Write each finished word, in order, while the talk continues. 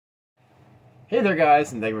Hey there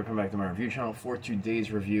guys, and thank you for coming back to my review channel for today's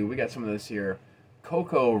review. We got some of this here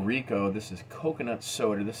Coco Rico. This is coconut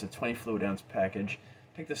soda. This is a 20 fluid ounce package.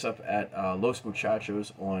 Picked this up at Los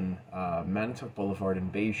Muchachos on Manitowoc Boulevard in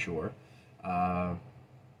Bayshore.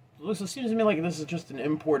 It seems to me like this is just an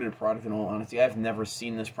imported product in all honesty. I've never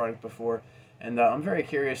seen this product before, and I'm very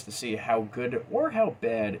curious to see how good or how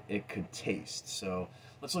bad it could taste. So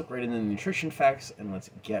let's look right into the nutrition facts and let's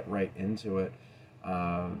get right into it.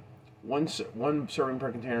 One serving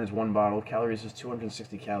per container is one bottle. Calories is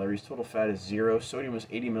 260 calories. Total fat is 0. Sodium is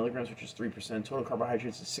 80 milligrams, which is 3%. Total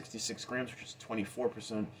carbohydrates is 66 grams, which is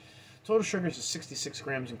 24%. Total sugars is 66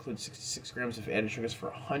 grams, includes 66 grams of added sugars for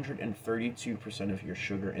 132% of your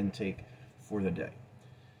sugar intake for the day.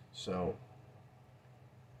 So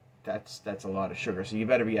that's a lot of sugar. So you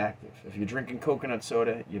better be active. If you're drinking coconut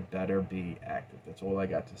soda, you better be active. That's all I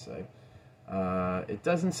got to say. It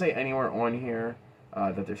doesn't say anywhere on here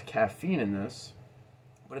that there's caffeine in this,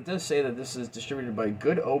 but it does say that this is distributed by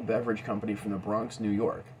Good O Beverage Company from the Bronx, New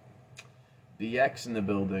York. BX in the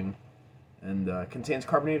building, and contains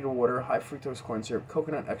carbonated water, high fructose corn syrup,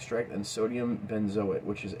 coconut extract, and sodium benzoate,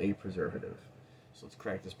 which is a preservative. So let's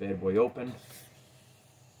crack this bad boy open.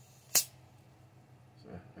 It's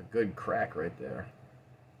a good crack right there.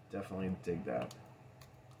 Definitely dig that.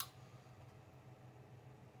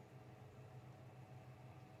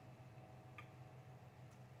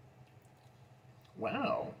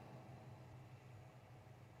 Wow.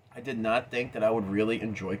 I did not think that I would really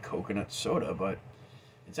enjoy coconut soda, but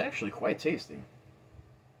it's actually quite tasty.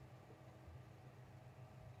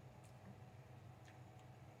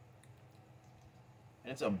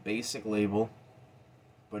 And it's a basic label,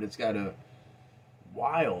 but it's got a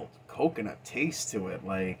wild coconut taste to it.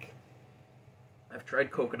 Like, I've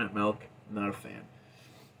tried coconut milk, not a fan.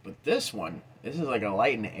 But this is like a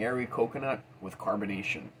light and airy coconut with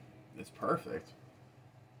carbonation. It's perfect.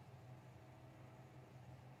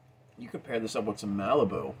 You could pair this up with some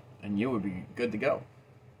Malibu, and you would be good to go.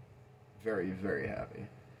 Very, very happy.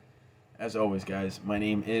 As always, guys, my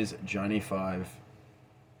name is Johnny5.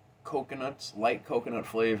 Coconuts, light coconut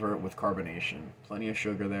flavor with carbonation. Plenty of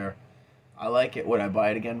sugar there. I like it. Would I buy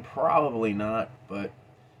it again? Probably not, but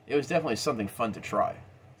it was definitely something fun to try.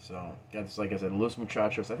 So, got this, like I said, Los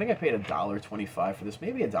Muchachos. I think I paid $1.25 for this,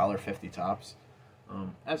 maybe $1.50 tops.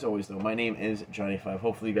 As always, though, my name is Johnny5.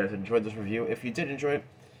 Hopefully, you guys enjoyed this review. If you did enjoy it,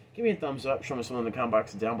 give me a thumbs up, show me something in the comment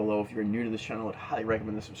box down below. If you're new to this channel, I'd highly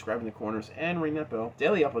recommend to subscribe in the corners and ring that bell.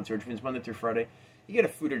 Daily uploads here, which means Monday through Friday. You get a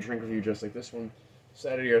food or drink review just like this one.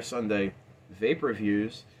 Saturday or Sunday, vape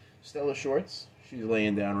reviews. Stella Shorts, she's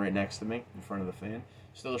laying down right next to me in front of the fan.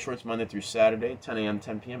 Stella Shorts Monday through Saturday, 10 a.m.,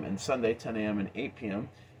 10 p.m., and Sunday, 10 a.m. and 8 p.m.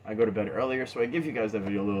 I go to bed earlier, so I give you guys that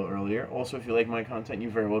video a little earlier. Also, if you like my content, you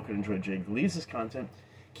very well could enjoy Jay Gleese's content.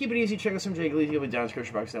 Keep it easy, check out some Jay Gleese. He'll be down in the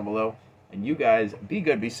description box down below. And you guys, be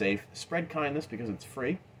good, be safe, spread kindness because it's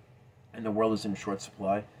free, and the world is in short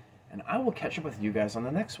supply. And I will catch up with you guys on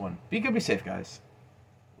the next one. Be good, be safe, guys.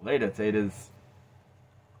 Later, taters.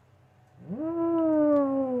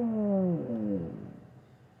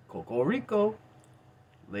 Coco Rico.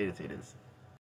 Later, taters.